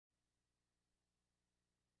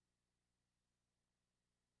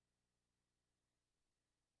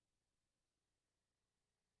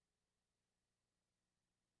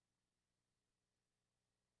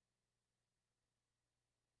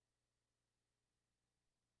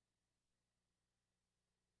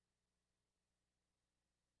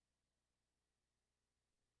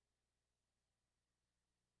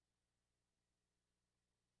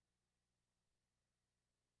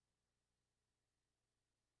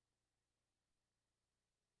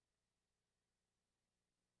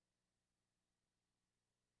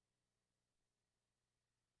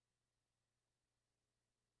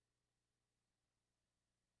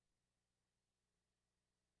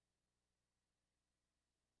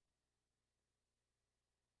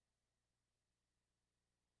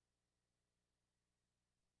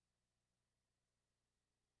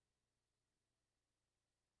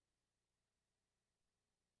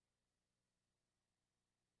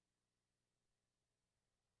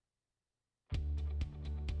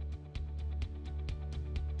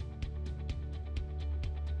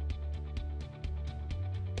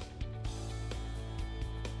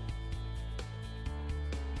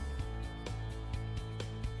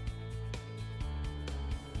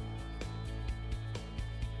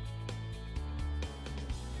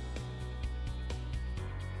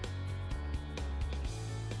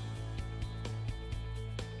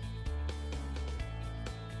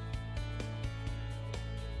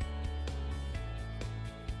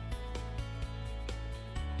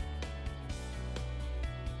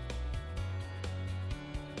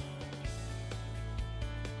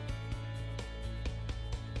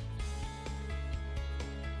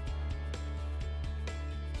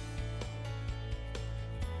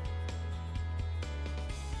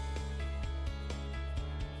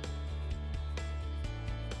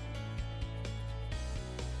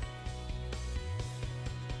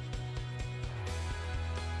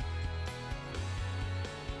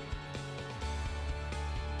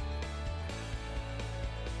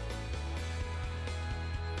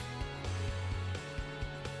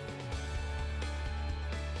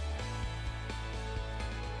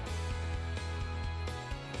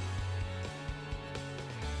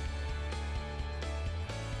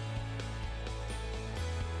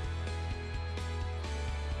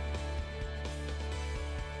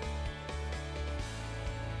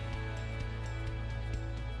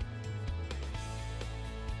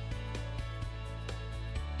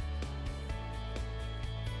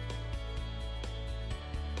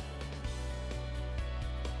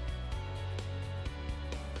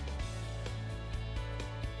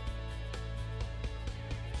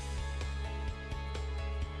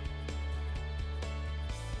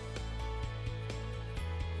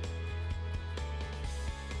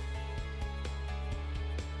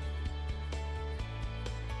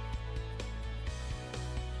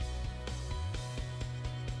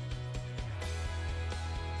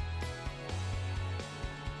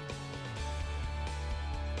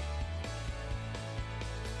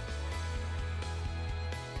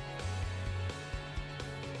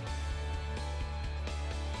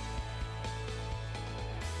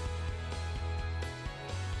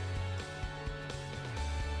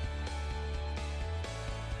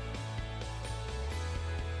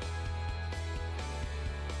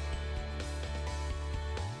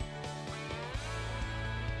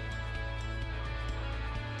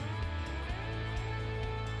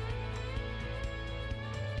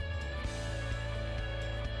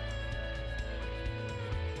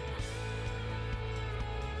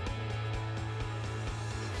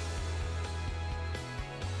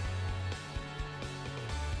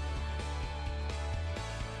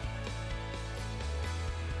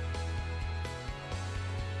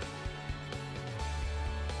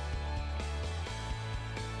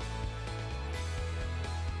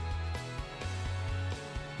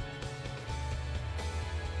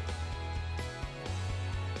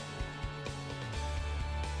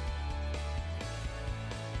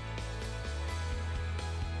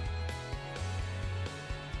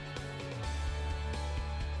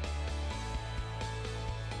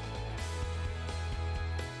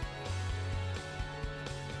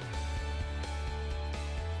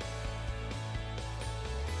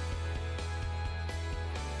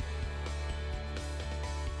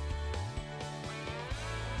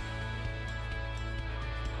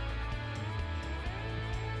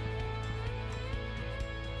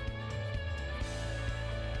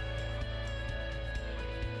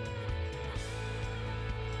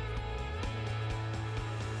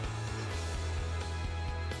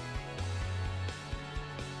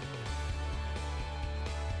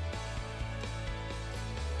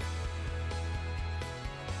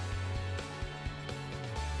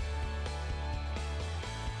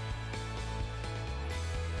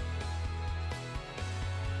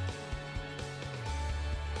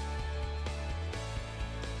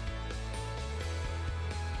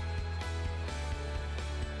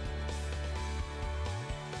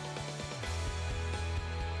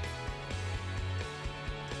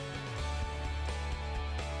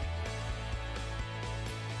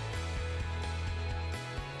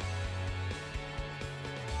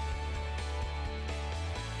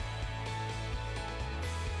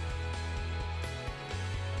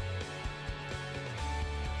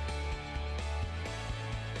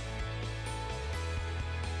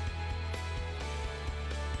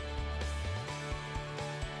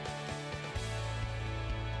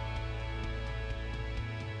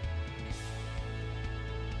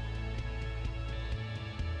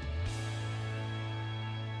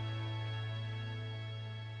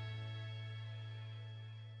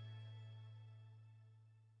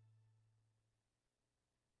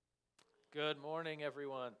Good morning,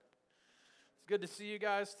 everyone. It's good to see you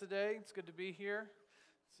guys today. It's good to be here.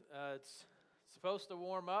 It's supposed to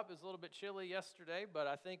warm up. It was a little bit chilly yesterday, but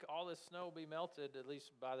I think all this snow will be melted at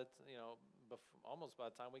least by almost by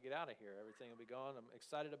the time we get out of here. Everything will be gone. I'm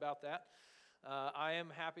excited about that. I am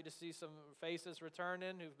happy to see some faces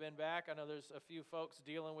returning who've been back. I know there's a few folks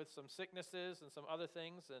dealing with some sicknesses and some other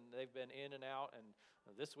things, and they've been in and out. And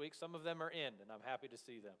this week, some of them are in, and I'm happy to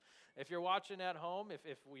see them. If you're watching at home,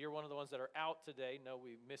 if you're one of the ones that are out today, know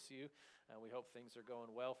we miss you, and we hope things are going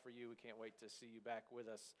well for you. We can't wait to see you back with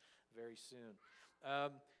us very soon.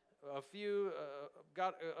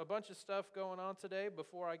 Got a bunch of stuff going on today.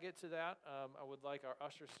 Before I get to that, I would like our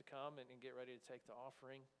ushers to come and get ready to take the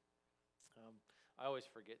offering. I always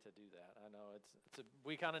forget to do that. I know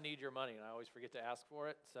we kind of need your money, and I always forget to ask for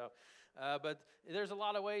it. So, but there's a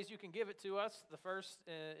lot of ways you can give it to us. The first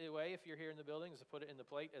way, if you're here in the building, is to put it in the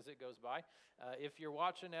plate as it goes by. If you're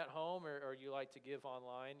watching at home or you like to give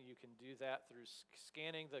online, you can do that through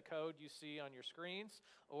scanning the code you see on your screens,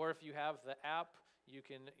 or if you have the app, you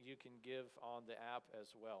can give on the app as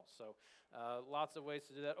well. So lots of ways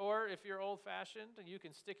to do that. Or if you're old-fashioned, you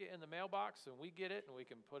can stick it in the mailbox, and we get it, and we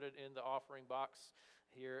can put it in the offering box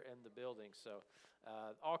here in the building. So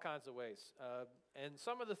all kinds of ways. And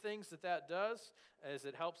some of the things that does is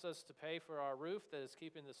it helps us to pay for our roof that is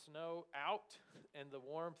keeping the snow out and the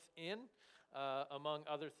warmth in, among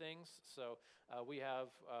other things. So we have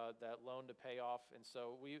that loan to pay off. And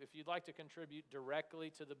so if you'd like to contribute directly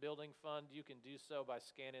to the building fund, you can do so by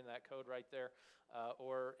scanning that code right there.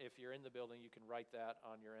 Or if you're in the building, you can write that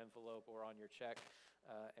on your envelope or on your check,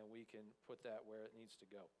 and we can put that where it needs to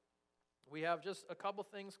go. We have just a couple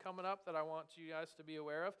things coming up that I want you guys to be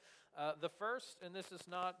aware of. The first, and this is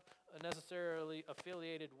not necessarily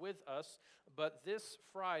affiliated with us, but this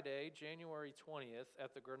Friday, January 20th,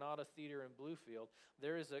 at the Granada Theater in Bluefield,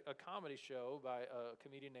 there is a comedy show by a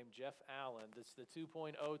comedian named Jeff Allen. It's the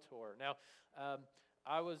 2.0 tour. Now,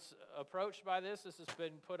 I was approached by this. This has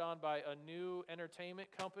been put on by a new entertainment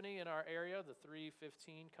company in our area, the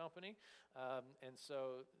 315 Company. And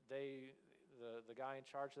so the guy in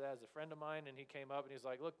charge of that is a friend of mine, and he came up and he's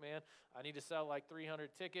like, look, man, I need to sell like 300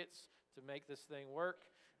 tickets to make this thing work.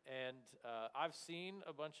 And I've seen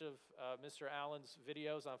a bunch of Mr. Allen's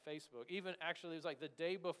videos on Facebook. Even actually, it was like the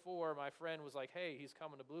day before my friend was like, hey, he's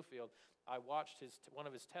coming to Bluefield. I watched one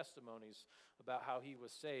of his testimonies about how he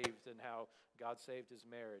was saved and how God saved his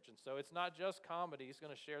marriage. And so it's not just comedy. He's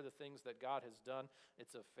going to share the things that God has done.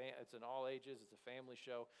 It's an all ages. It's a family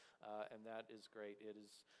show, and that is great. It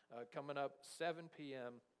is coming up 7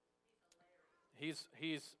 p.m. He's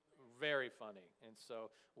very funny, and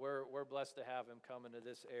so we're blessed to have him come into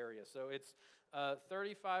this area. So it's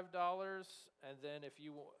 $35, and then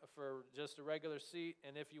for just a regular seat,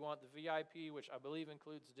 and if you want the VIP, which I believe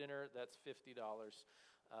includes dinner, that's $50.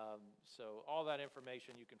 So all that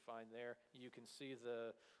information you can find there. You can see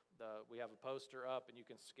we have a poster up, and you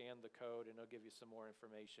can scan the code, and it'll give you some more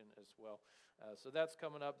information as well. So that's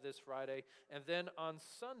coming up this Friday, and then on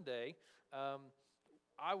Sunday,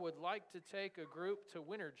 I would like to take a group to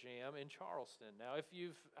Winter Jam in Charleston. Now,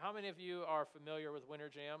 how many of you are familiar with Winter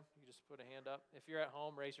Jam? You just put a hand up. If you're at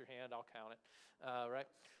home, raise your hand. I'll count it. Right?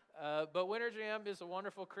 But Winter Jam is a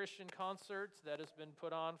wonderful Christian concert that has been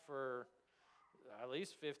put on for at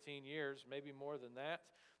least 15 years, maybe more than that.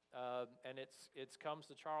 And it comes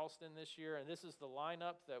to Charleston this year, and this is the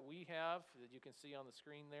lineup that we have that you can see on the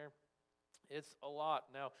screen there. It's a lot.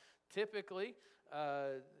 Now, typically,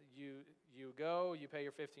 you go, you pay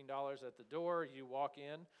your $15 at the door, you walk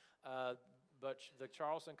in, but the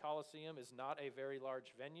Charleston Coliseum is not a very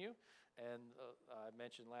large venue, and I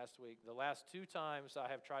mentioned last week, the last 2 times I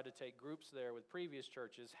have tried to take groups there with previous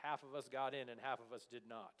churches, half of us got in and half of us did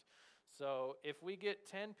not. So if we get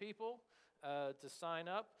 10 people to sign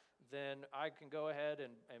up, then I can go ahead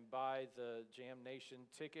and buy the Jam Nation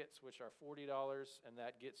tickets, which are $40, and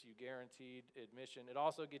that gets you guaranteed admission. It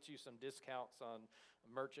also gets you some discounts on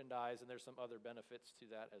merchandise, and there's some other benefits to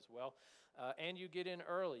that as well. And you get in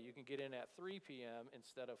early. You can get in at 3 p.m.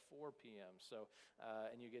 instead of 4 p.m. So,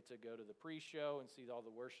 and you get to go to the pre-show and see all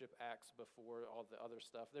the worship acts before all the other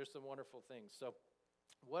stuff. There's some wonderful things. So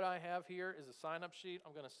what I have here is a sign-up sheet.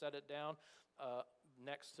 I'm going to set it down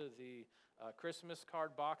next to the Christmas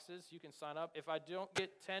card boxes. You can sign up. If I don't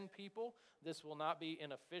get 10 people, this will not be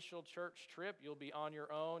an official church trip. You'll be on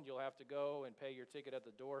your own. You'll have to go and pay your ticket at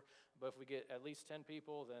the door. But if we get at least 10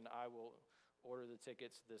 people, then I will order the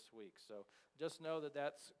tickets this week. So just know that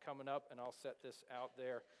that's coming up, and I'll set this out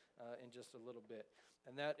there in just a little bit.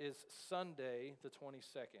 And that is Sunday the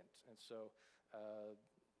 22nd. And so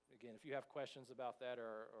again, if you have questions about that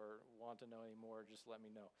or want to know any more, just let me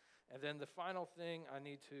know. And then the final thing I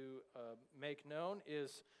need to make known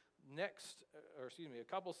is a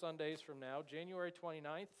couple Sundays from now, January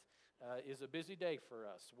 29th, is a busy day for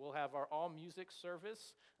us. We'll have our all music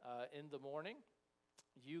service in the morning.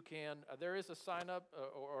 There is a sign up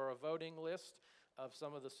or a voting list of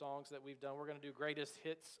some of the songs that we've done. We're going to do greatest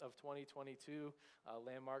hits of 2022,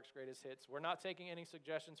 Landmark's greatest hits. We're not taking any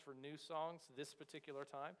suggestions for new songs this particular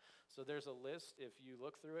time. So there's a list. If you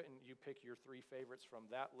look through it and you pick your 3 favorites from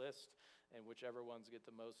that list, and whichever ones get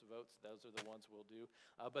the most votes, those are the ones we'll do.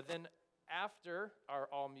 But then after our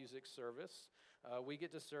all music service, we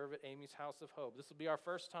get to serve at Amy's House of Hope. This will be our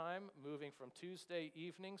first time moving from Tuesday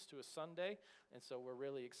evenings to a Sunday, and so we're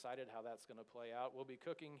really excited how that's going to play out. We'll be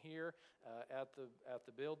cooking here at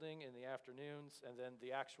the building in the afternoons, and then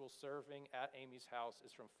the actual serving at Amy's house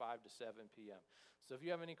is from 5 to 7 p.m. So if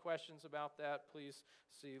you have any questions about that, please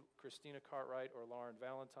see Christina Cartwright or Lauren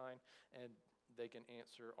Valentine, and they can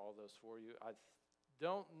answer all those for you. I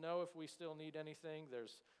don't know if we still need anything.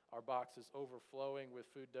 Our box is overflowing with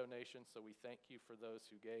food donations, so we thank you for those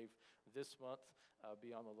who gave this month.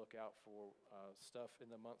 Be on the lookout for stuff in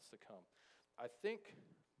the months to come. I think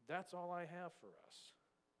that's all I have for us.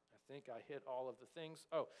 I think I hit all of the things.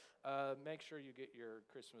 Make sure you get your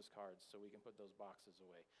Christmas cards so we can put those boxes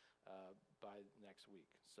away by next week.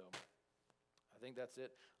 So I think that's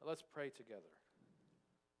it. Let's pray together.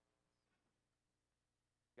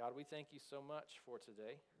 God, we thank you so much for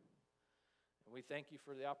today. And we thank you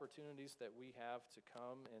for the opportunities that we have to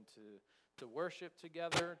come and to worship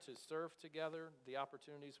together, to serve together, the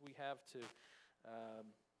opportunities we have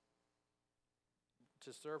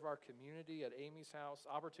to serve our community at Amy's house,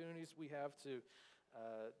 opportunities we have to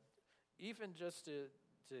even just to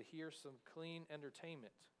hear some clean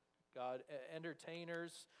entertainment. God,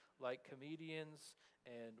 entertainers like comedians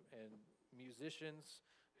and musicians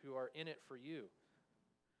who are in it for you.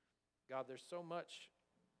 God, there's so much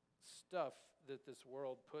stuff that this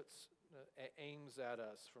world aims at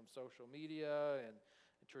us, from social media and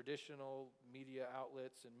traditional media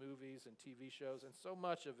outlets and movies and TV shows, and so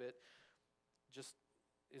much of it just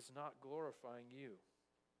is not glorifying you.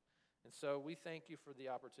 And so we thank you for the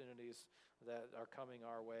opportunities that are coming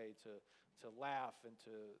our way to laugh and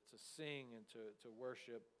to sing and to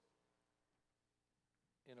worship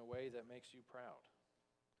in a way that makes you proud.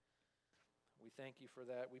 We thank you for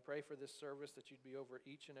that. We pray for this service that you'd be over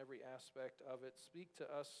each and every aspect of it. Speak to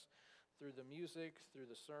us through the music, through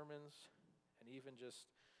the sermons, and even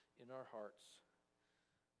just in our hearts.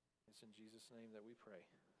 It's in Jesus' name that we pray.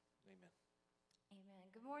 Amen. Amen.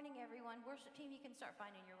 Good morning, everyone. Worship team, you can start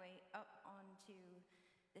finding your way up onto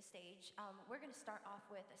the stage. We're going to start off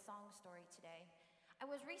with a song story today. I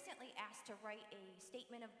was recently asked to write a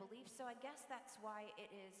statement of belief, so I guess that's why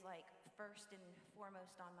it is first and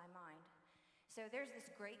foremost on my mind. So there's this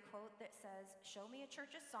great quote that says, "Show me a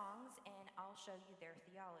church of songs and I'll show you their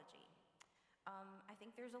theology." I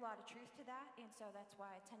think there's a lot of truth to that, and so that's why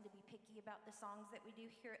I tend to be picky about the songs that we do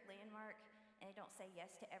here at Landmark, and I don't say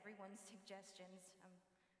yes to everyone's suggestions.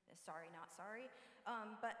 Sorry, not sorry.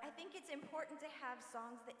 But I think it's important to have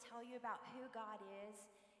songs that tell you about who God is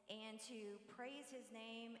and to praise his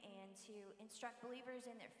name and to instruct believers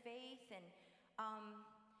in their faith. And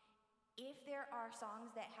if there are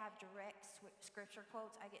songs that have direct scripture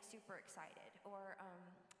quotes, I get super excited.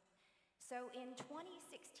 So in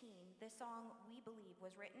 2016, the song "We Believe"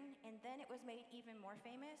 was written, and then it was made even more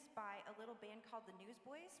famous by a little band called the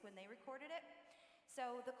Newsboys when they recorded it.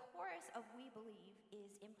 So the chorus of "We Believe"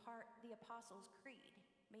 is in part the Apostles' Creed.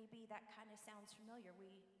 Maybe that kind of sounds familiar,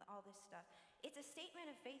 all this stuff. It's a statement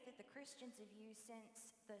of faith that the Christians have used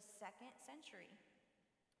since the 2nd century.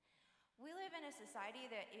 We live in a society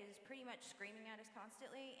that is pretty much screaming at us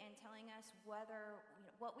constantly and telling us whether,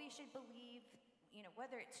 what we should believe,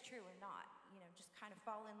 whether it's true or not, just kind of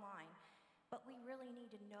fall in line. But we really need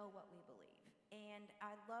to know what we believe. And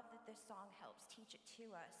I love that this song helps teach it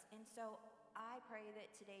to us. And so I pray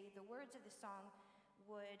that today the words of the song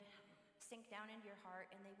would sink down into your heart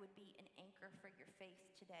and they would be an anchor for your faith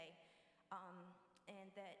today.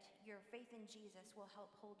 And that your faith in Jesus will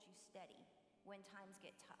help hold you steady when times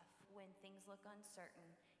get tough, when things look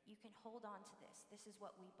uncertain. You can hold on to this. This is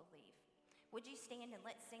what we believe. Would you stand and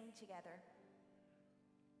let's sing together?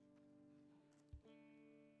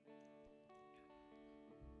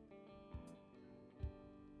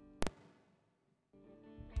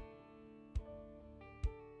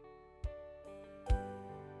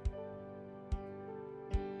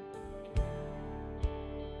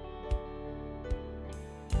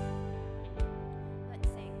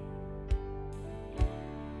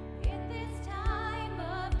 In this time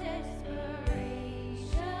of day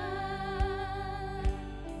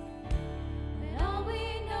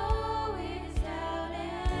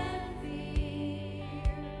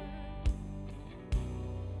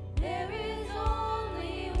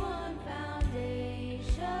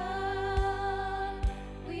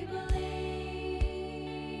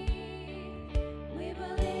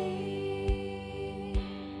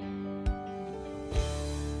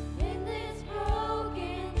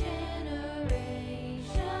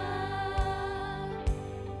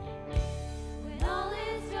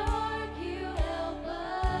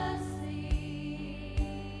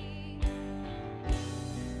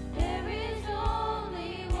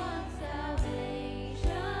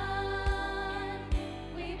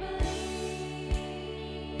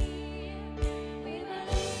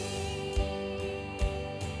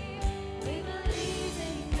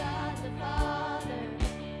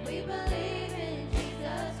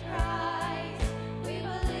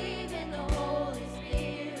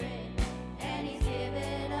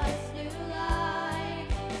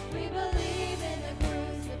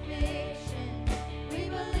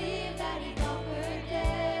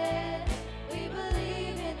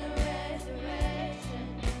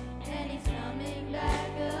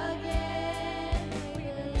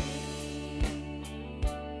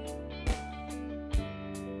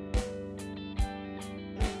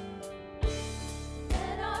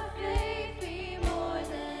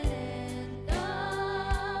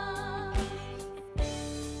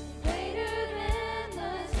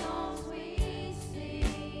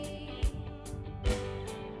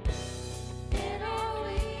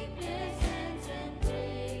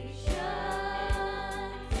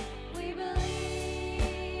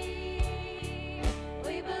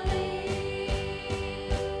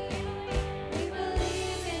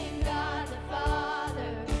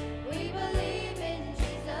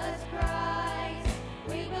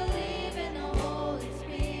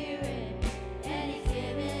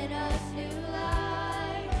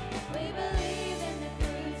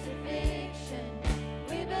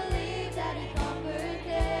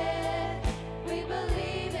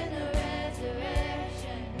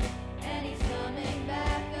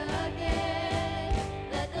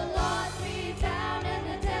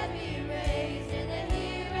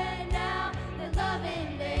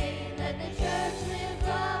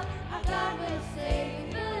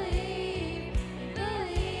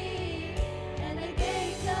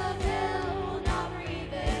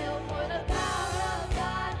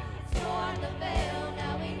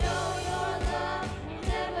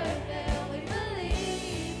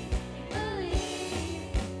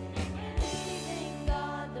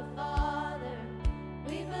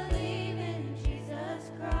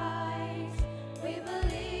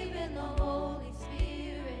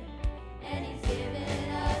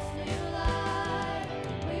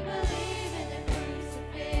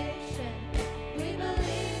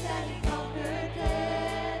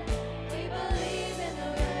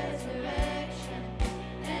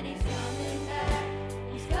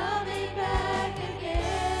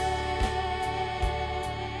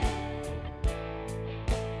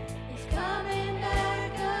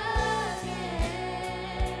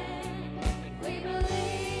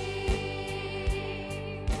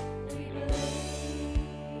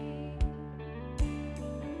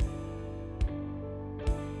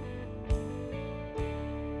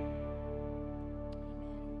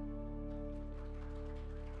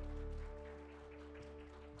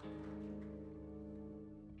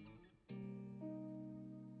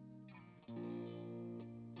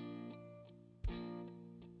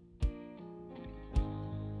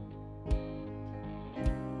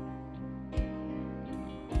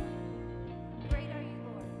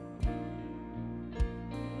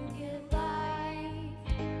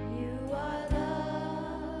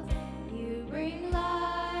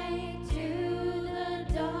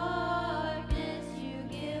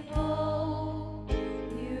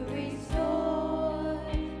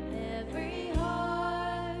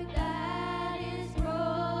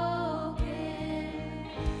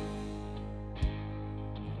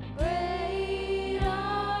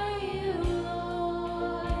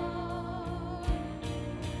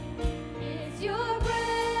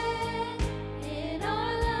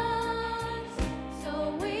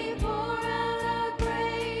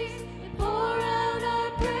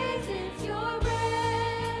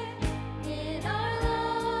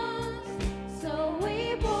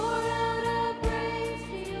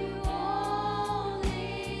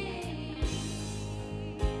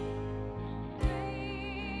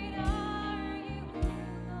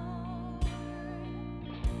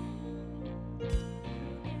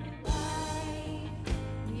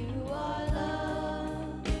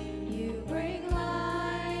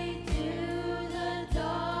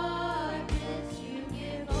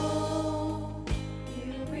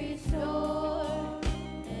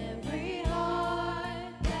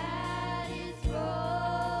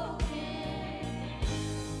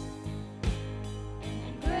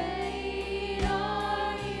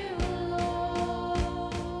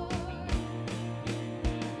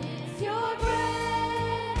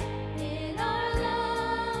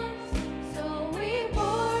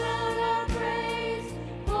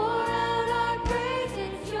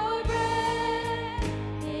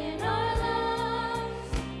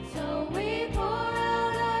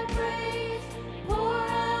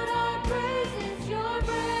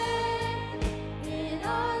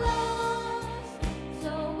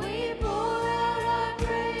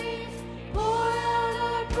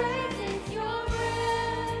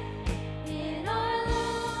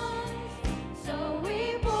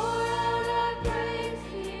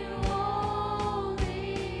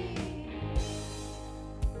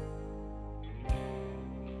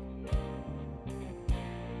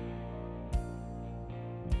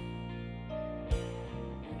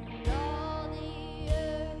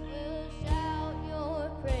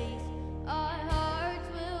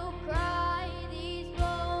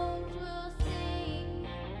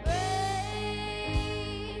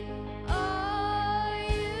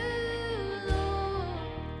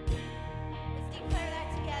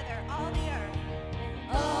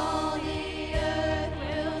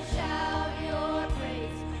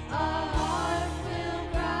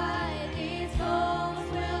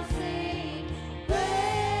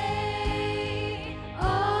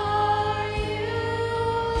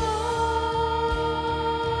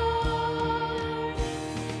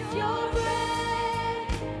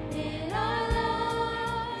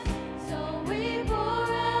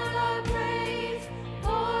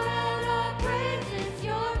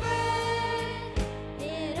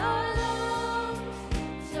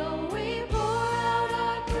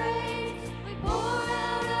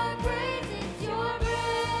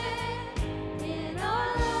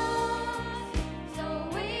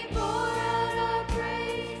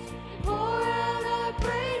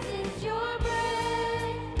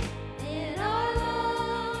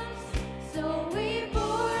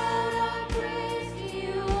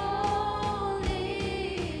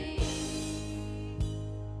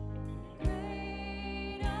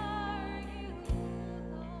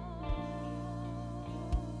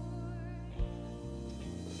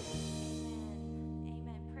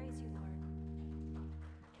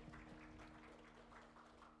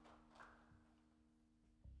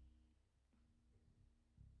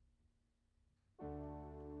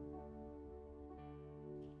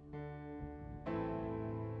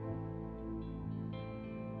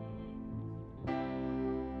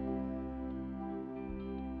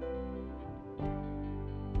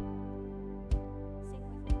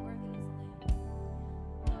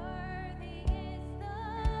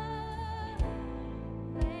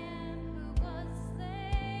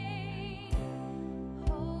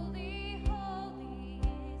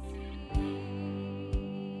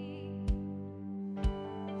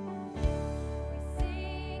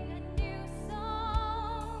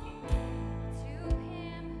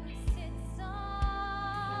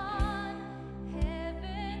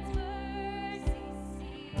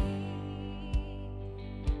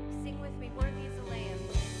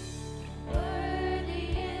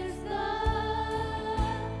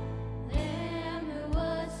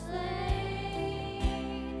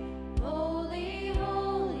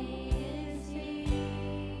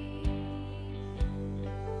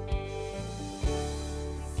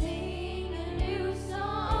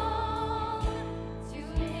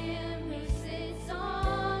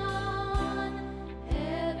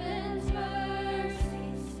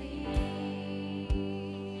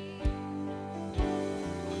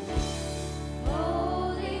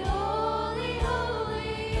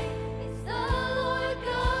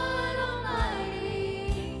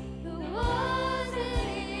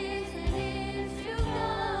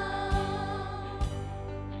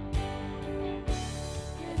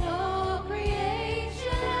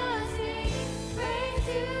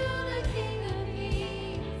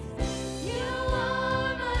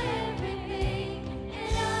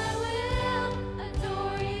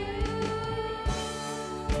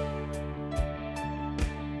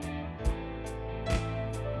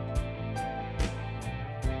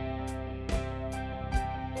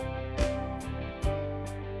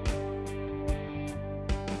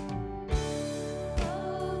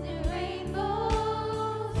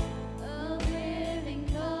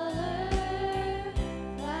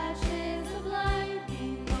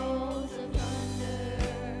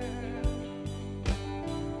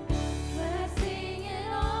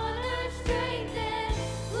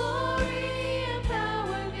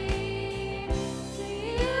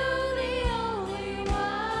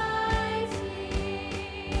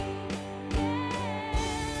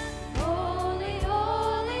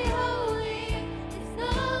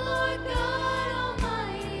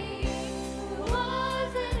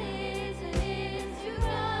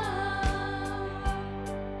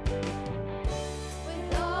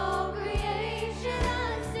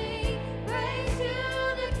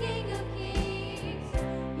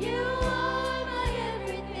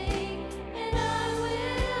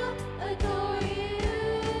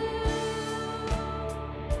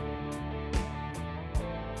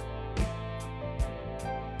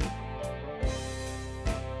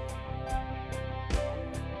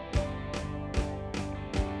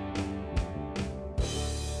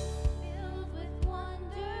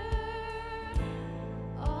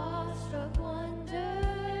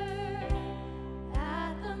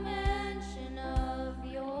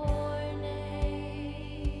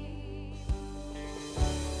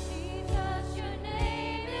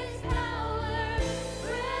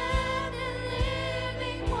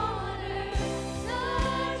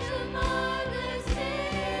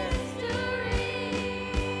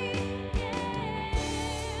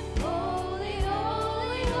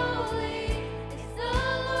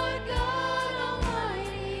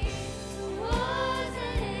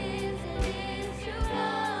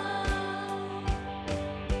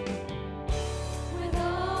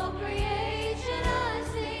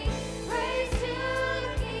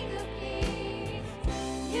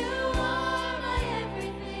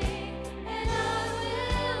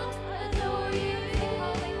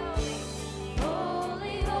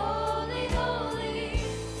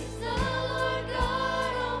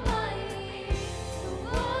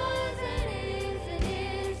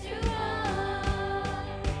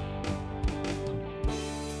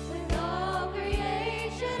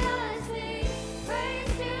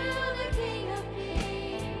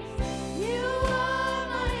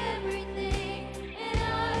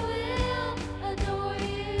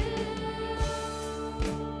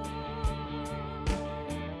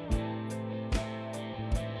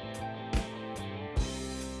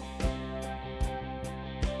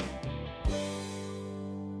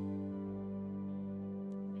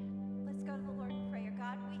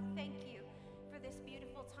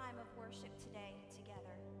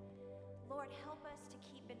Lord, help us to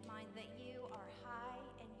keep in mind that you are high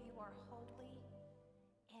and you are holy.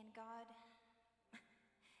 And God,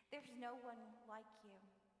 there's no one like you.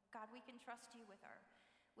 God, we can trust you with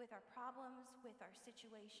our problems, with our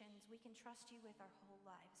situations. We can trust you with our whole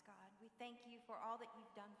lives, God. We thank you for all that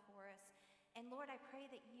you've done for us. And Lord, I pray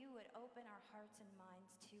that you would open our hearts and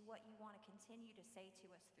minds to what you want to continue to say to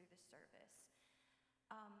us through this service.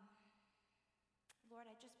 Lord,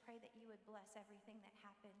 I just pray that you would bless everything that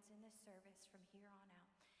happens in this service from here on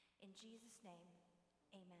out. In Jesus' name,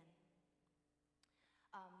 amen.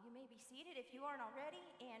 You may be seated if you aren't already.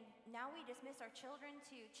 And now we dismiss our children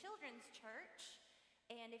to Children's Church.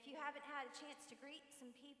 And if you haven't had a chance to greet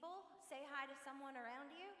some people, say hi to someone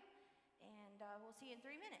around you. And we'll see you in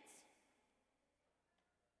 3 minutes.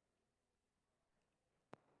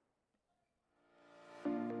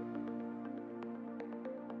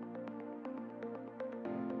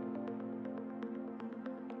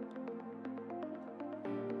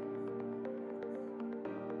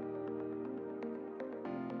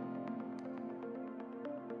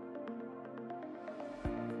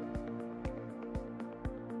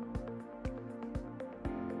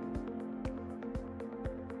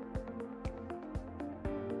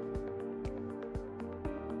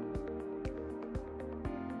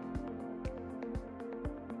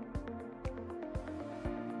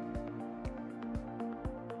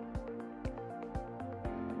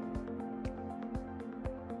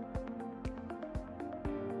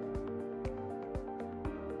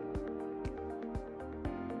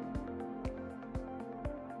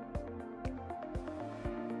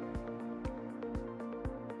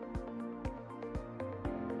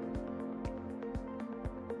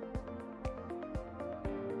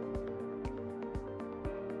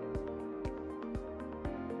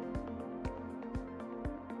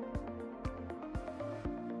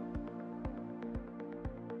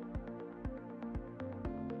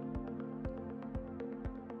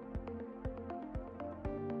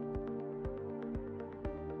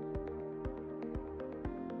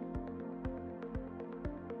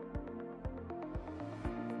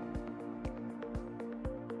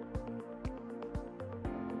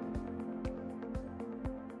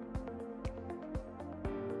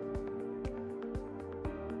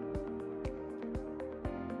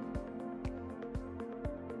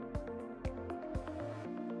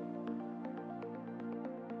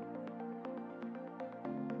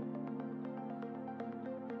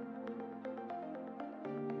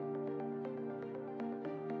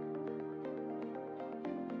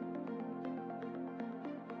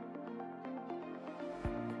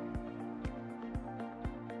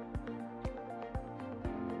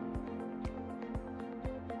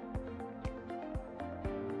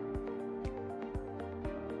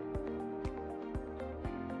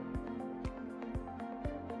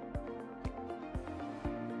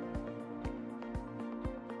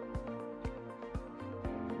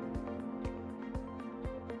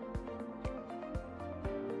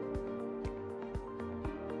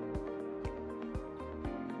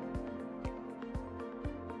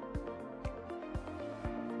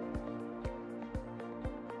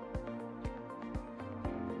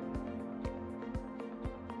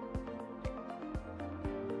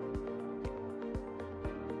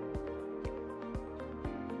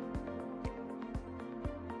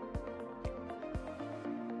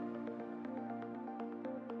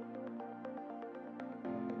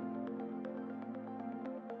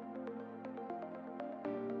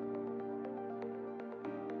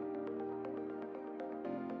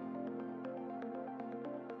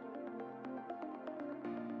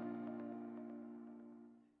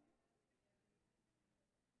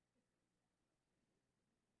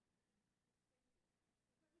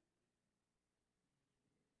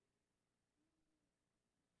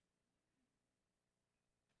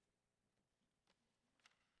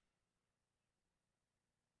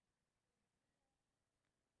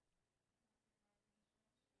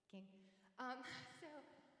 King. So,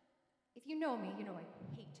 if you know me, you know I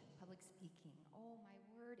hate public speaking. Oh my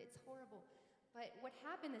word, it's horrible. But what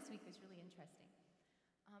happened this week was really interesting.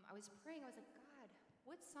 I was praying, I was like, God,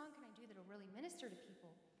 what song can I do that'll really minister to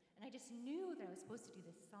people? And I just knew that I was supposed to do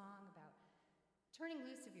this song about turning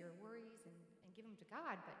loose of your worries and give them to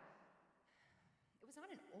God, but it was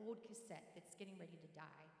on an old cassette that's getting ready to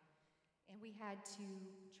die. And we had to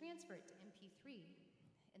transfer it to MP3.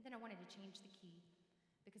 And then I wanted to change the key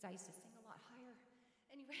because I used to sing a lot higher.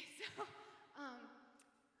 Anyway, so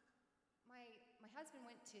my husband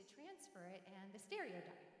went to transfer it and the stereo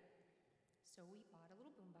died. So we bought a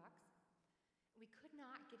little boombox. We could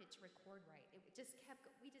not get it to record right. We just kept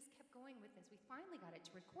going with this. We finally got it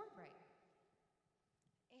to record right.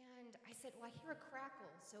 And I said, well, I hear a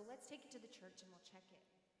crackle, so let's take it to the church and we'll check it.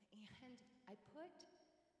 And I put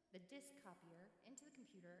the disc copier into the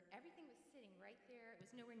computer. Everything was sitting right there. It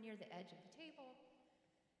was nowhere near the edge of the table.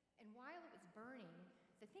 And while it was burning,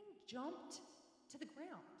 the thing jumped to the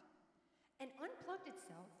ground and unplugged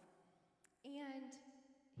itself and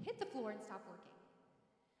hit the floor and stopped working.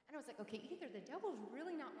 And I was like, okay, either the devil's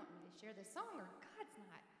really not wanting me to share this song or God's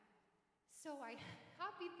not. So I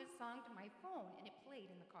copied this song to my phone and it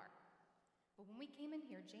played in the car. But when we came in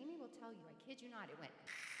here, Jamie will tell you, I kid you not, it went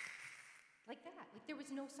like that, like there was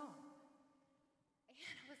no song. And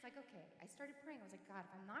I was like, okay, I started praying. I was like, God,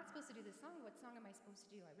 if I'm not supposed to do this song, what song am I supposed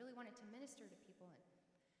to do? I really wanted to minister to people. And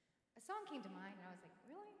a song came to mind, and I was like,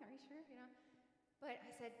 really? Are you sure? But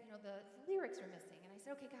I said, the lyrics are missing. And I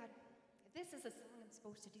said, okay, God, if this is a song I'm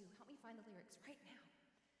supposed to do, help me find the lyrics right now.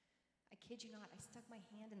 I kid you not, I stuck my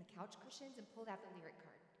hand in the couch cushions and pulled out the lyric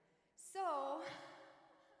card. So,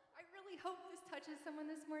 I really hope this touches someone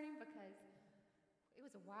this morning because it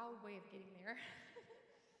was a wild way of getting there.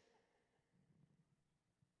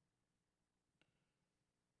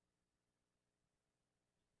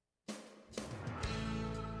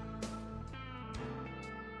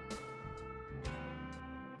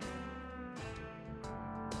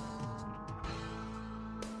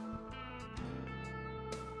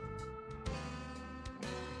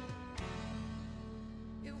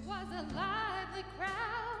 It was a lively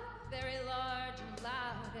crowd, very large and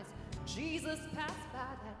loud as Jesus passed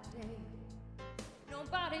by that day.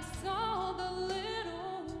 Nobody saw the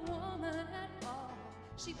little woman at all.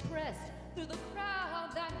 She pressed through the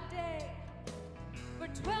crowd that day. For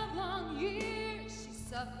 12 long years she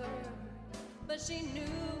suffered, but she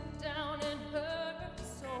knew down in her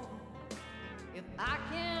soul, if I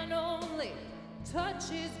can only touch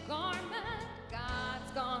his garment,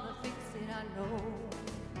 God's gonna fix it, I know.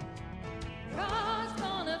 God's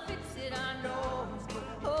gonna fix it, I know.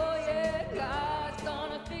 Oh yeah, God's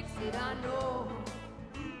gonna fix it, I know.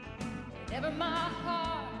 Whenever my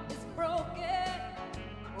heart is broken,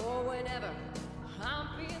 or whenever I'm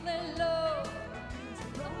feeling low,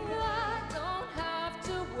 no, I don't have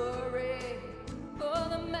to worry, for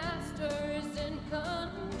the Master is in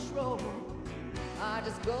control. I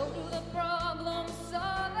just go to the problem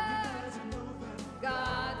solver.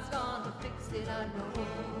 God's gonna fix it, I know.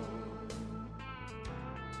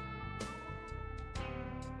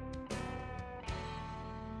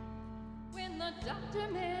 When the doctor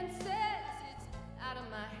man says it's out of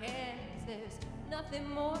my hands, there's nothing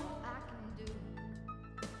more I can do.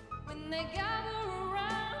 When they gather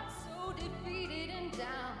around so defeated and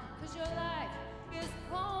down, 'cause your life is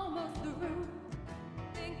almost through,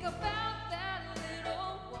 think about that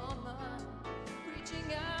little woman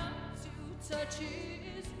reaching out to touch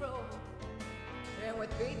his robe, and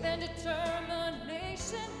with faith and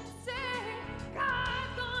determination say,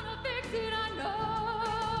 God's gonna fix it, I know.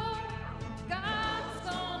 God's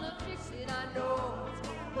gonna fix it, I know.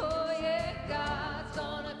 Oh yeah, God's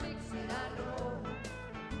gonna fix it, I know.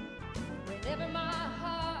 Whenever my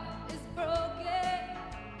heart is broken,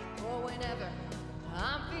 or whenever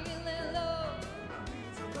I'm feeling low,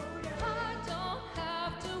 I don't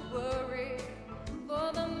have to worry,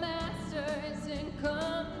 for the Master is in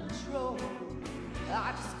control.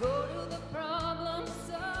 I just go to the problem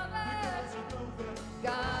solver.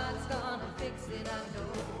 God's gonna fix it, I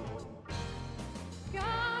know.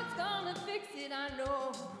 God's gonna fix it, I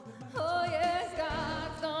know. Oh yes,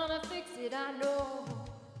 God's gonna fix it, I know.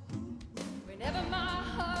 Whenever my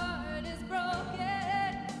heart is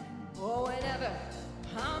broken, or whenever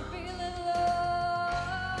I'm feeling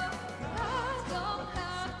low, I don't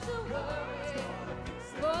have to worry,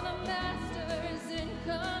 for the Master is in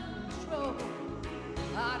control.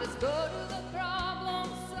 I just go to the problem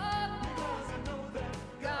solver.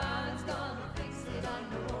 God's gonna fix it, I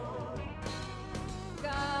know.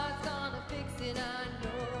 God's gonna fix it, I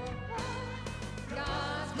know.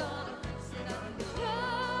 God's gonna fix it, I know.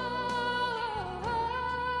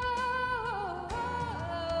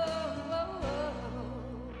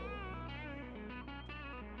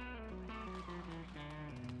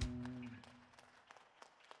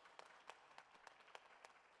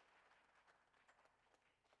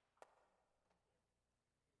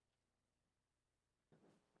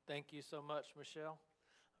 Thank you so much, Michelle.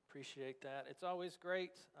 Appreciate that. It's always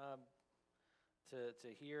great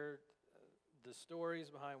to hear the stories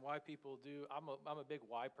behind why people do. I'm a big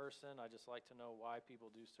why person. I just like to know why people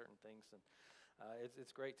do certain things, and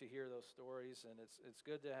it's great to hear those stories. And it's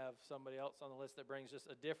good to have somebody else on the list that brings just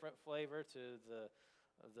a different flavor to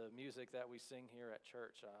the music that we sing here at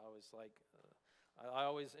church. I always I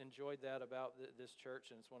always enjoyed that about this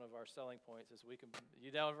church, and it's one of our selling points. Is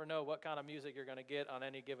you never know what kind of music you're going to get on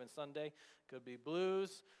any given Sunday. Could be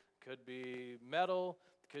blues, could be metal,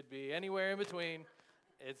 could be anywhere in between.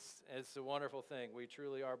 It's a wonderful thing. We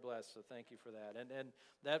truly are blessed, so thank you for that. And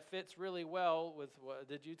that fits really well with what.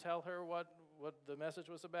 Did you tell her what the message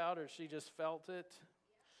was about, or she just felt it?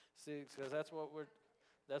 See, because that's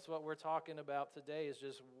what we're talking about today. Is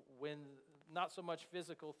just when not so much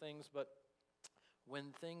physical things, but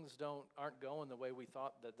when things aren't going the way we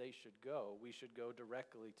thought that they should go, we should go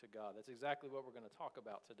directly to God. That's exactly what we're going to talk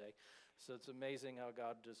about today. So it's amazing how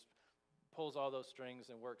God just pulls all those strings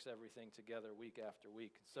and works everything together week after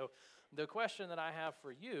week. So the question that I have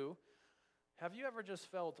for you, have you ever just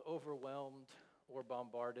felt overwhelmed or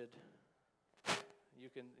bombarded? You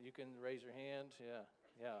can raise your hand.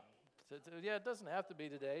 Yeah, it doesn't have to be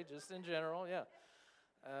today, just in general, yeah.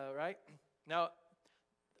 Right? Now,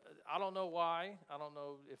 I don't know why. I don't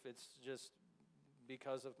know if it's just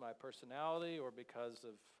because of my personality or because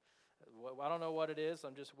of, I don't know what it is.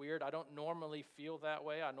 I'm just weird. I don't normally feel that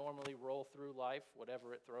way. I normally roll through life,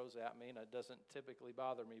 whatever it throws at me, and it doesn't typically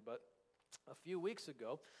bother me. But a few weeks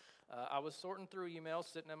ago, I was sorting through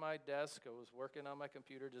emails, sitting at my desk. I was working on my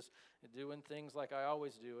computer, just doing things like I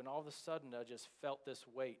always do, and all of a sudden, I just felt this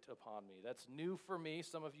weight upon me. That's new for me.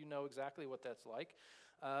 Some of you know exactly what that's like.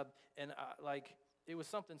 It was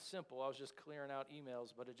something simple. I was just clearing out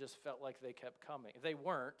emails, but it just felt like they kept coming. They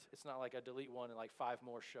weren't. It's not like I delete one and like 5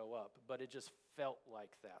 more show up, but it just felt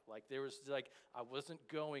like that. Like there was I wasn't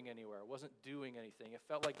going anywhere. I wasn't doing anything. It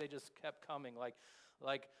felt like they just kept coming, like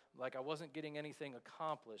I wasn't getting anything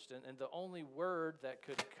accomplished. And the only word that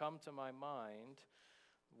could come to my mind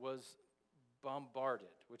was bombarded,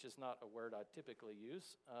 which is not a word I typically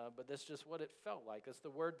use, but that's just what it felt like. That's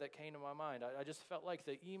the word that came to my mind. I just felt like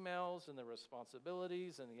the emails and the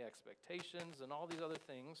responsibilities and the expectations and all these other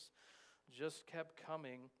things just kept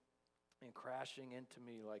coming and crashing into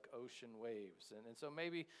me like ocean waves. And so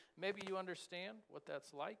maybe you understand what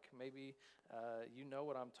that's like. Maybe you know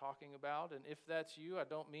what I'm talking about. And if that's you, I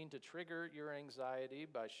don't mean to trigger your anxiety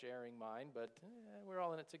by sharing mine, but we're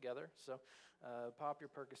all in it together. So pop your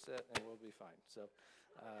Percocet and we'll be fine. So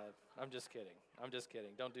I'm just kidding.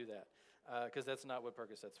 Don't do that, because that's not what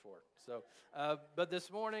Percocet's for. So, but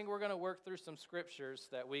this morning we're going to work through some scriptures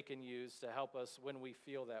that we can use to help us when we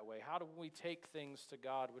feel that way. How do we take things to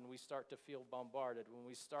God when we start to feel bombarded, when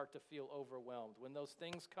we start to feel overwhelmed, when those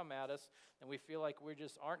things come at us and we feel like we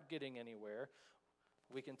just aren't getting anywhere?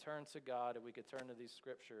 We can turn to God and we can turn to these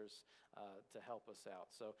scriptures to help us out.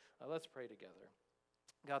 So let's pray together.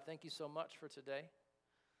 God, thank you so much for today.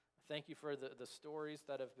 Thank you for the stories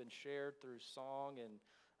that have been shared through song. And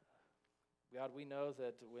God, we know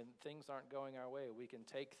that when things aren't going our way, we can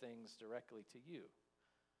take things directly to you.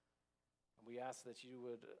 And we ask that you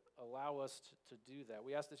would allow us to do that.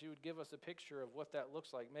 We ask that you would give us a picture of what that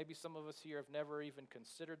looks like. Maybe some of us here have never even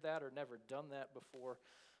considered that or never done that before.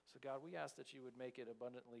 So God, we ask that you would make it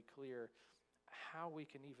abundantly clear how we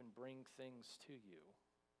can even bring things to you.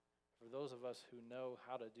 For those of us who know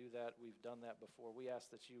how to do that, we've done that before, we ask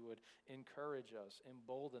that you would encourage us,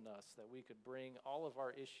 embolden us, that we could bring all of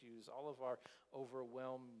our issues, all of our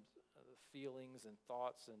overwhelmed feelings and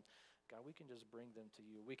thoughts, and God, we can just bring them to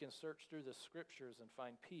you. We can search through the scriptures and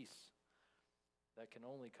find peace that can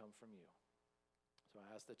only come from you. So I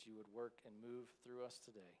ask that you would work and move through us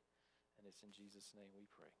today, and it's in Jesus' name we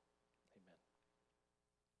pray. Amen.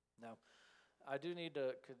 Now, I do need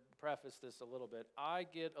to preface this a little bit. I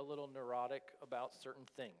get a little neurotic about certain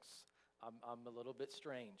things. I'm a little bit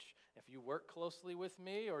strange. If you work closely with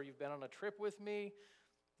me or you've been on a trip with me,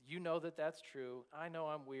 you know that that's true. I know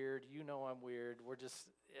I'm weird. You know I'm weird. I'm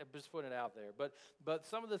just putting it out there. But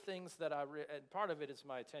some of the things that and part of it is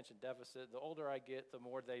my attention deficit. The older I get, the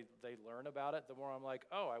more they learn about it. The more I'm like,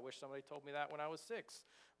 oh, I wish somebody told me that when I was 6.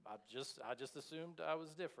 I just assumed I was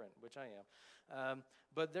different, which I am.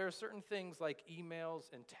 But there are certain things like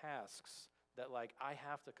emails and tasks that I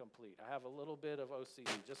have to complete. I have a little bit of OCD,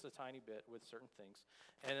 just a tiny bit with certain things.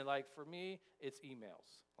 And for me, it's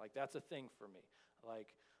emails. That's a thing for me.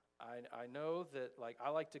 I know that I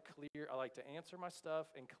like to answer my stuff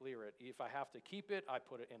and clear it. If I have to keep it, I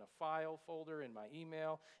put it in a file folder in my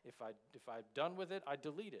email. If I'm done with it, I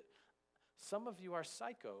delete it. Some of you are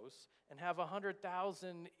psychos and have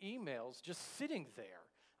 100,000 emails just sitting there.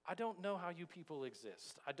 I don't know how you people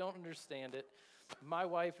exist. I don't understand it. My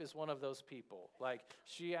wife is one of those people. Like,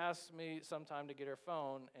 she asks me sometime to get her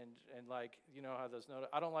phone, and like, you know how those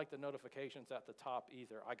I don't like the notifications at the top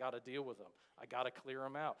either. I got to deal with them. I got to clear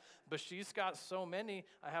them out. But she's got so many,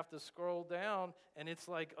 I have to scroll down, and it's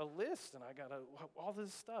like a list, and I got to, all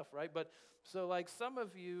this stuff, right? But, so like some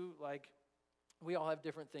of you, like, we all have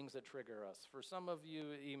different things that trigger us. For some of you,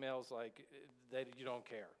 emails like that you don't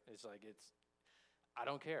care. It's like, I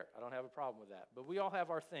don't care. I don't have a problem with that. But we all have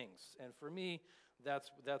our things. And for me, that's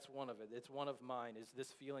one of it. It's one of mine, is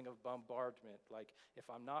this feeling of bombardment. Like, if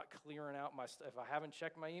I'm not clearing out my stuff, if I haven't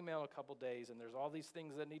checked my email in a couple days and there's all these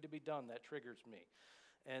things that need to be done, that triggers me.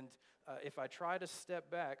 And if I try to step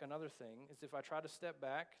back, another thing is if I try to step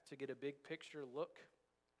back to get a big picture look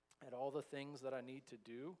at all the things that I need to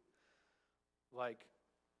do, like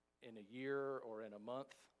in a year or in a month,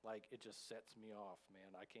 like it just sets me off,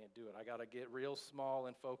 man. I can't do it. I got to get real small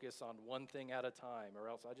and focus on one thing at a time, or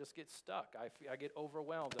else I just get stuck. I get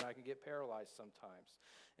overwhelmed, and I can get paralyzed sometimes.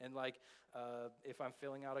 And like if I'm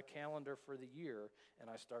filling out a calendar for the year and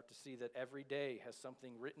I start to see that every day has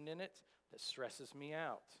something written in it that stresses me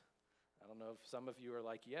out. I don't know if some of you are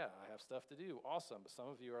like, yeah, I have stuff to do. Awesome. But some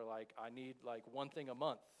of you are like, I need like one thing a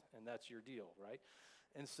month, and that's your deal, right?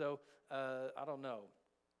 And so I don't know.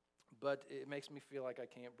 But it makes me feel like I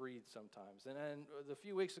can't breathe sometimes. And then a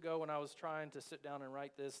few weeks ago when I was trying to sit down and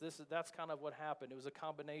write that's kind of what happened. It was a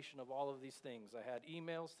combination of all of these things. I had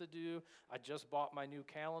emails to do. I just bought my new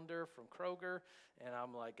calendar from Kroger, and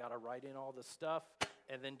I'm like, got to write in all the stuff.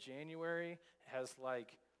 And then January has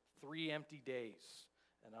like 3 empty days.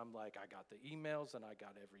 And I'm like, I got the emails, and I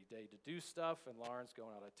got every day to do stuff, and Lauren's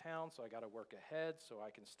going out of town, so I got to work ahead so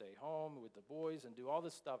I can stay home with the boys and do all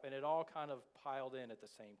this stuff, and it all kind of piled in at the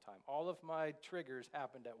same time. All of my triggers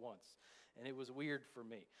happened at once, and it was weird for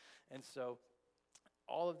me. And so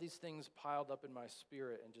all of these things piled up in my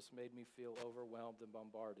spirit and just made me feel overwhelmed and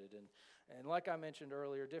bombarded. And like I mentioned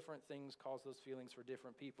earlier, different things cause those feelings for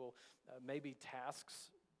different people. Maybe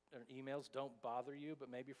tasks or emails don't bother you,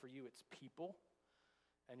 but maybe for you it's people.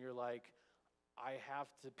 And you're like, I have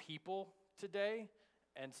to people today,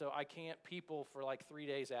 and so I can't people for like 3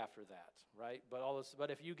 days after that, right?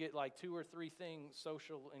 But if you get like 2 or 3 things,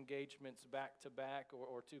 social engagements back to back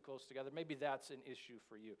or too close together, maybe that's an issue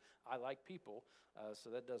for you. I like people, so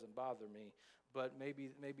that doesn't bother me. But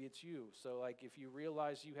maybe it's you. So like if you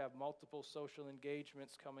realize you have multiple social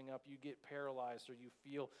engagements coming up, you get paralyzed, or you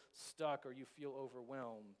feel stuck, or you feel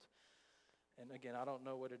overwhelmed. And again, I don't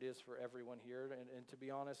know what it is for everyone here, and to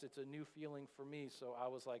be honest, it's a new feeling for me, so I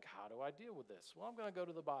was like, how do I deal with this? Well, I'm going to go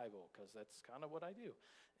to the Bible, because that's kind of what I do.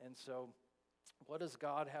 And so what does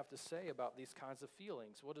God have to say about these kinds of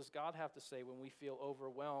feelings? What does God have to say when we feel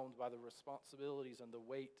overwhelmed by the responsibilities and the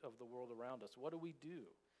weight of the world around us? What do we do?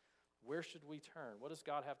 Where should we turn? What does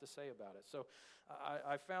God have to say about it? So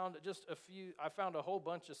I found I found a whole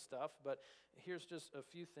bunch of stuff, but here's just a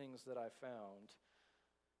few things that I found.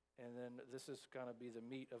 And then this is going to be the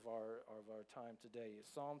meat of our time today.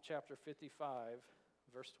 Psalm chapter 55,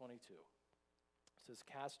 verse 22. It says,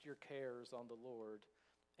 cast your cares on the Lord,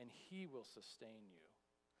 and he will sustain you.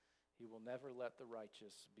 He will never let the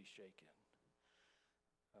righteous be shaken.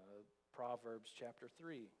 Proverbs chapter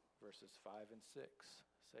 3, verses 5 and 6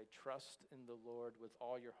 say, trust in the Lord with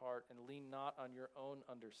all your heart, and lean not on your own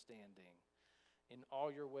understanding. In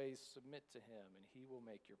all your ways submit to him, and he will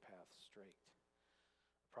make your path straight.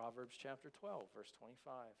 Proverbs chapter 12, verse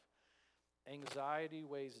 25. Anxiety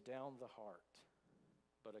weighs down the heart,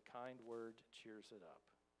 but a kind word cheers it up.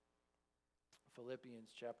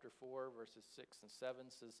 Philippians chapter 4, verses 6 and 7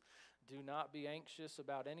 says, do not be anxious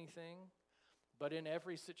about anything, but in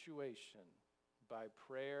every situation, by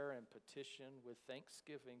prayer and petition with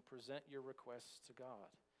thanksgiving, present your requests to God.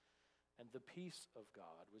 And the peace of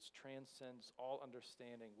God, which transcends all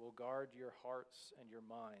understanding, will guard your hearts and your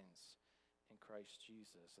minds in Christ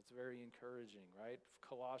Jesus. It's very encouraging, right?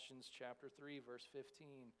 Colossians chapter 3, verse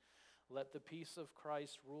 15. Let the peace of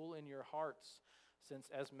Christ rule in your hearts,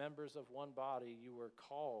 since as members of one body you were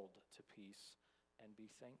called to peace, and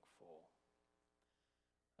be thankful.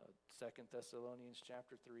 2 Thessalonians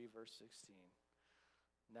chapter 3, verse 16.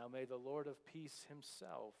 Now may the Lord of peace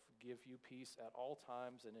himself give you peace at all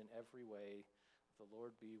times and in every way. The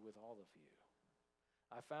Lord be with all of you.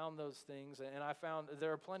 I found those things, and I found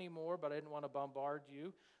there are plenty more, but I didn't want to bombard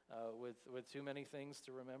you with too many things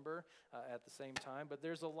to remember at the same time. But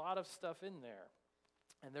there's a lot of stuff in there,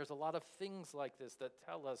 and there's a lot of things like this that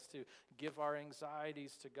tell us to give our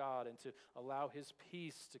anxieties to God and to allow his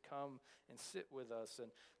peace to come and sit with us.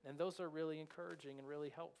 And those are really encouraging and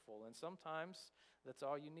really helpful. And sometimes That's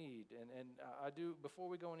all you need. And I do, before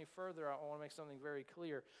we go any further, I want to make something very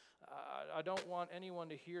clear. I don't want anyone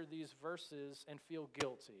to hear these verses and feel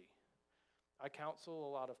guilty. I counsel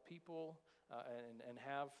a lot of people and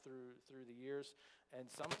have through the years, and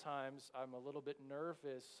sometimes I'm a little bit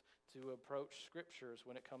nervous to approach scriptures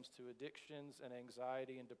when it comes to addictions and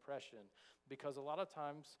anxiety and depression, because a lot of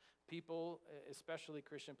times people, especially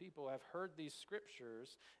Christian people, have heard these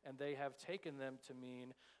scriptures and they have taken them to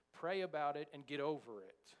mean pray about it and get over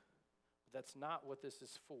it. That's not what this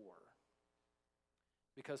is for.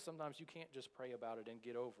 Because sometimes you can't just pray about it and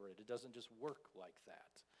get over it. It doesn't just work like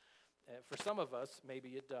that. For some of us, maybe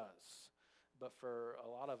it does. But for a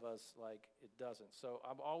lot of us, it doesn't. So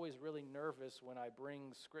I'm always really nervous when I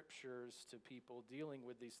bring scriptures to people dealing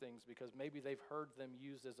with these things, because maybe they've heard them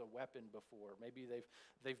used as a weapon before. Maybe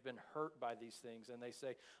they've been hurt by these things, and they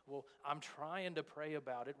say, well, I'm trying to pray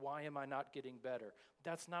about it. Why am I not getting better?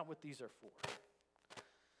 That's not what these are for.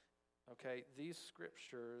 Okay, these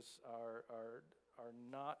scriptures are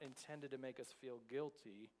not intended to make us feel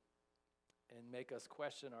guilty and make us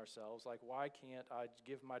question ourselves, like, why can't I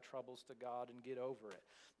give my troubles to God and get over it?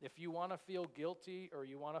 If you want to feel guilty or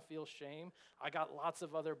you want to feel shame, I got lots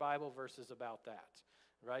of other Bible verses about that,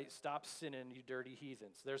 right? Stop sinning, you dirty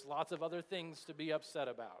heathens. There's lots of other things to be upset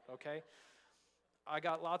about, okay? I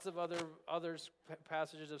got lots of other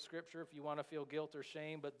passages of Scripture if you want to feel guilt or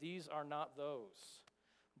shame, but these are not those.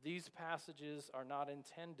 These passages are not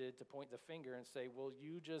intended to point the finger and say, well,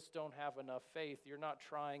 you just don't have enough faith. You're not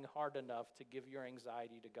trying hard enough to give your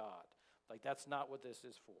anxiety to God. That's not what this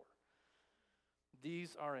is for.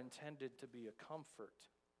 These are intended to be a comfort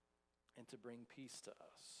and to bring peace to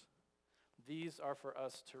us. These are for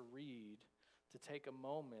us to read, to take a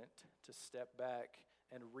moment to step back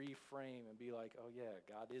and reframe and be like, oh yeah,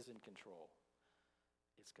 God is in control.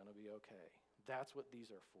 It's going to be okay. That's what these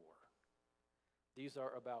are for. These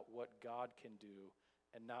are about what God can do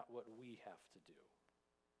and not what we have to do,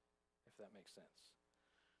 if that makes sense.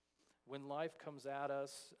 When life comes at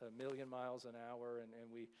us a million miles an hour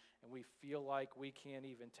and we feel like we can't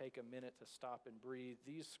even take a minute to stop and breathe,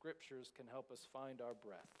 these scriptures can help us find our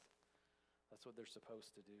breath. That's what they're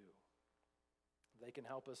supposed to do. They can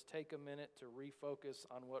help us take a minute to refocus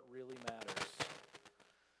on what really matters.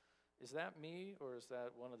 Is that me, or is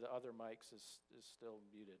that one of the other mics is still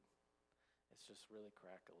muted? It's just really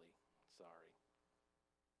crackly. Sorry.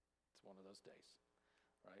 It's one of those days,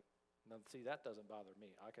 right? Now, see, that doesn't bother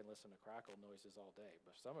me. I can listen to crackle noises all day.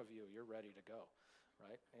 But some of you, you're ready to go,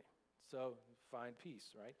 right? So find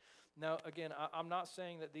peace, right? Now, again, I'm not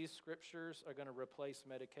saying that these scriptures are going to replace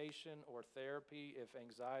medication or therapy if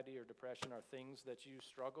anxiety or depression are things that you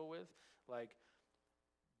struggle with.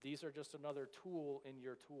 These are just another tool in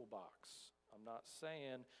your toolbox. I'm not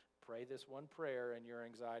saying pray this one prayer and your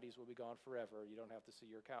anxieties will be gone forever. You don't have to see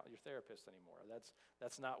your therapist anymore.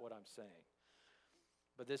 That's not what I'm saying.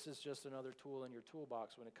 But this is just another tool in your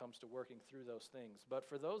toolbox when it comes to working through those things. But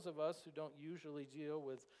for those of us who don't usually deal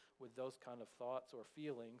with those kind of thoughts or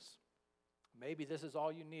feelings, maybe this is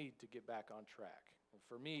all you need to get back on track. And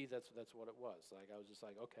for me, that's what it was. I was just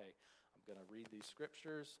like, okay, I'm going to read these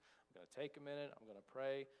scriptures. I'm going to take a minute. I'm going to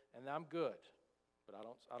pray, and I'm good. But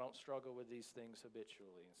I don't struggle with these things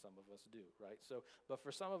habitually, and some of us do, right? But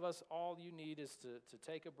for some of us, all you need is to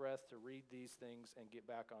take a breath, to read these things, and get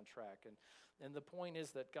back on track. And the point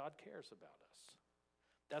is that God cares about us.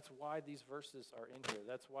 That's why these verses are in here.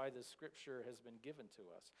 That's why this scripture has been given to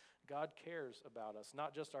us. God cares about us,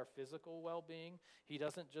 not just our physical well-being. He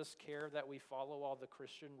doesn't just care that we follow all the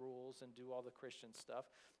Christian rules and do all the Christian stuff.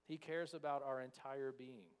 He cares about our entire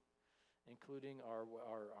being, including our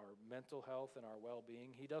mental health and our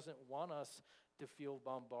well-being. He doesn't want us to feel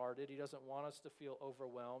bombarded. He doesn't want us to feel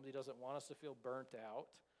overwhelmed. He doesn't want us to feel burnt out.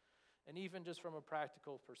 And even just from a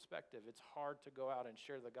practical perspective, it's hard to go out and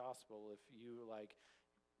share the gospel if you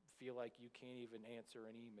feel like you can't even answer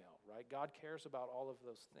an email, right? God cares about all of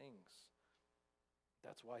those things.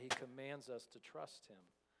 That's why he commands us to trust him,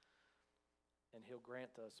 and he'll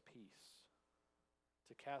grant us peace.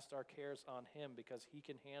 To cast our cares on him because he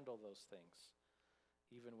can handle those things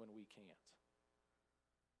even when we can't.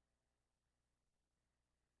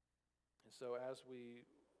 And so as we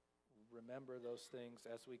remember those things,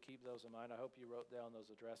 as we keep those in mind, I hope you wrote down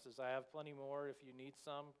those addresses. I have plenty more. If you need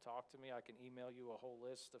some, talk to me. I can email you a whole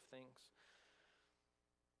list of things.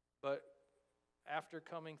 But after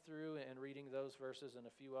coming through and reading those verses and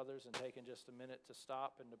a few others and taking just a minute to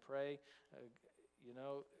stop and to pray,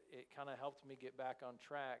 it kind of helped me get back on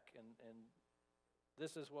track. And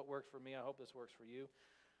this is what worked for me. I hope this works for you.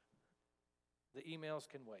 The emails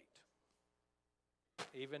can wait.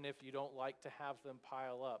 Even if you don't like to have them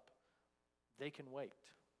pile up, they can wait.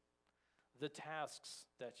 The tasks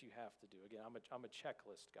that you have to do. Again, I'm a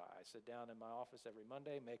checklist guy. I sit down in my office every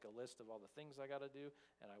Monday, make a list of all the things I got to do,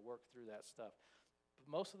 and I work through that stuff. But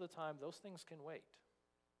most of the time, those things can wait.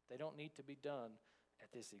 They don't need to be done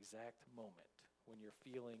at this exact moment when you're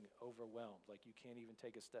feeling overwhelmed, like you can't even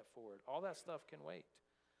take a step forward. All that stuff can wait.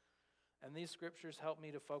 And these scriptures help me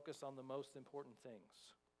to focus on the most important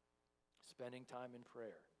things. Spending time in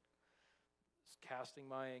prayer. Casting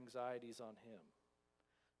my anxieties on Him.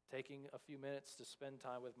 Taking a few minutes to spend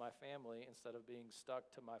time with my family instead of being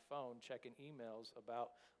stuck to my phone checking emails about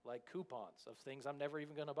like coupons of things I'm never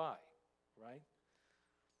even going to buy, right?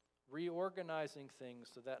 Reorganizing things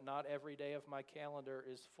so that not every day of my calendar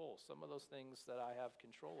is full. Some of those things that I have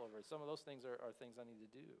control over. Some of those things are things I need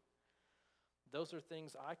to do. Those are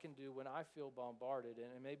things I can do when I feel bombarded,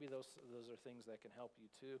 and maybe those are things that can help you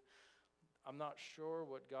too. I'm not sure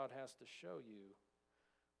what God has to show you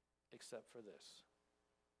except for this.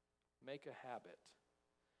 Make a habit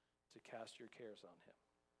to cast your cares on Him.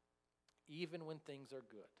 Even when things are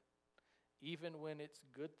good. Even when it's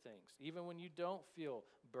good things. Even when you don't feel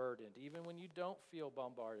burdened. Even when you don't feel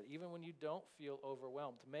bombarded. Even when you don't feel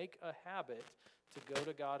overwhelmed. Make a habit to go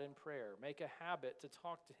to God in prayer. Make a habit to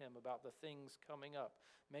talk to Him about the things coming up.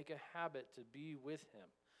 Make a habit to be with Him.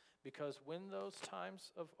 Because when those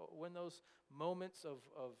moments of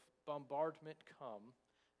bombardment come,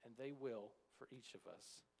 and they will for each of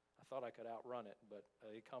us, I thought I could outrun it, but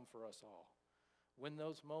they come for us all. When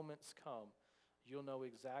those moments come, you'll know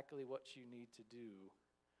exactly what you need to do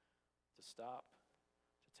to stop,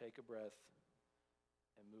 to take a breath,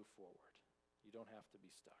 and move forward. You don't have to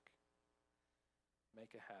be stuck.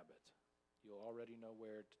 Make a habit. You'll already know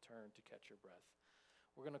where to turn to catch your breath.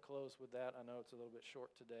 We're going to close with that. I know it's a little bit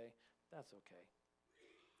short today. That's okay.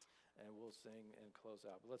 And we'll sing and close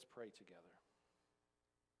out. But let's pray together.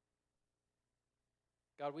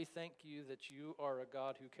 God, we thank you that you are a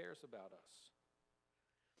God who cares about us.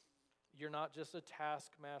 You're not just a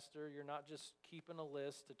taskmaster. You're not just keeping a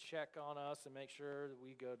list to check on us and make sure that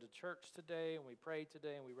we go to church today and we pray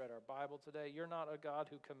today and we read our Bible today. You're not a God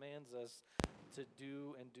who commands us to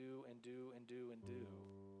do and do and do and do and do.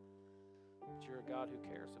 But you're a God who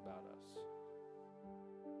cares about us.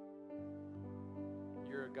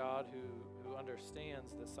 You're a God who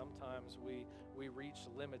understands that sometimes we reach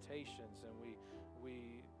limitations and we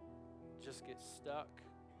just get stuck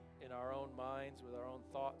in our own minds with our own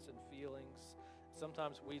thoughts and feelings.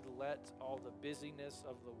 Sometimes we let all the busyness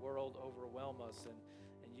of the world overwhelm us,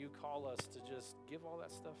 and you call us to just give all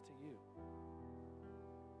that stuff to you.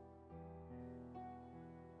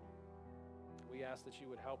 We ask that you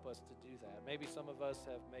would help us to do that. Maybe some of us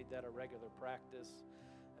have made that a regular practice,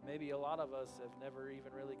 and maybe a lot of us have never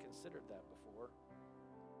even really considered that before.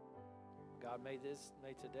 God, may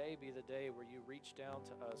today be the day where you reach down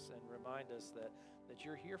to us and remind us that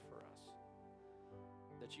you're here for us,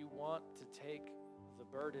 that you want to take the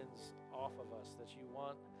burdens off of us, that you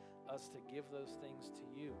want us to give those things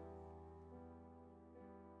to you.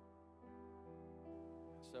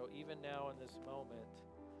 So even now in this moment,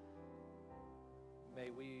 may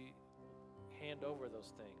we hand over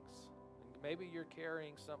those things. And maybe you're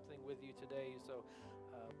carrying something with you today, so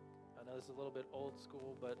I know this is a little bit old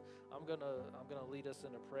school, but I'm gonna lead us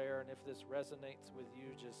in a prayer, and if this resonates with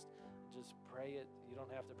you, just pray it. You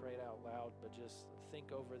don't have to pray it out loud, but just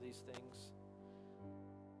think over these things.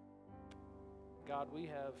 God, we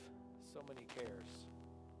have so many cares.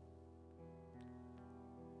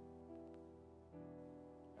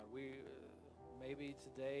 God, maybe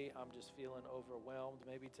today I'm just feeling overwhelmed.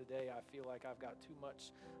 Maybe today I feel like I've got too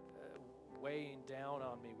much weighing down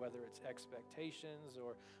on me, whether it's expectations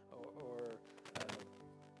or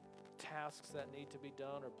tasks that need to be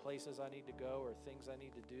done, or places I need to go, or things I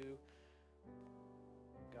need to do.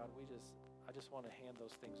 God, I just want to hand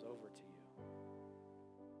those things over to you.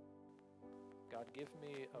 God, give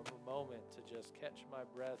me a moment to just catch my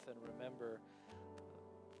breath and remember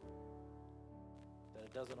that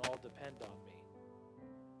it doesn't all depend on me,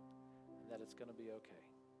 and that it's going to be okay.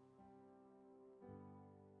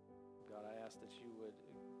 God, I ask that you would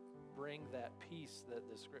bring that peace that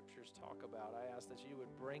the scriptures talk about. I ask that you would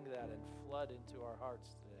bring that and flood into our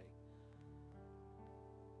hearts today.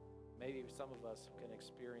 Maybe some of us can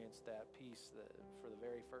experience that peace for the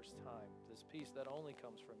very first time, this peace that only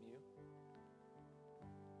comes from you.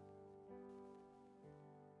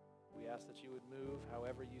 We ask that you would move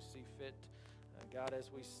however you see fit. God, as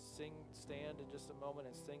we stand in just a moment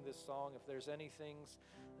and sing this song, if there's any things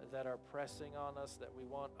that are pressing on us that we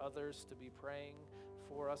want others to be praying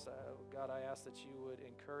for us, God, I ask that you would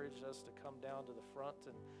encourage us to come down to the front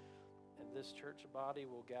and this church body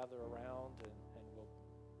will gather around and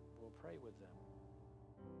we'll pray with them.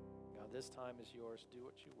 God, this time is yours. Do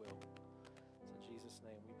what you will. It's in Jesus'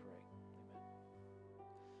 name we pray. Amen.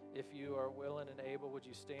 If you are willing and able, would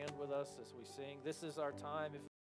you stand with us as we sing? This is our time. If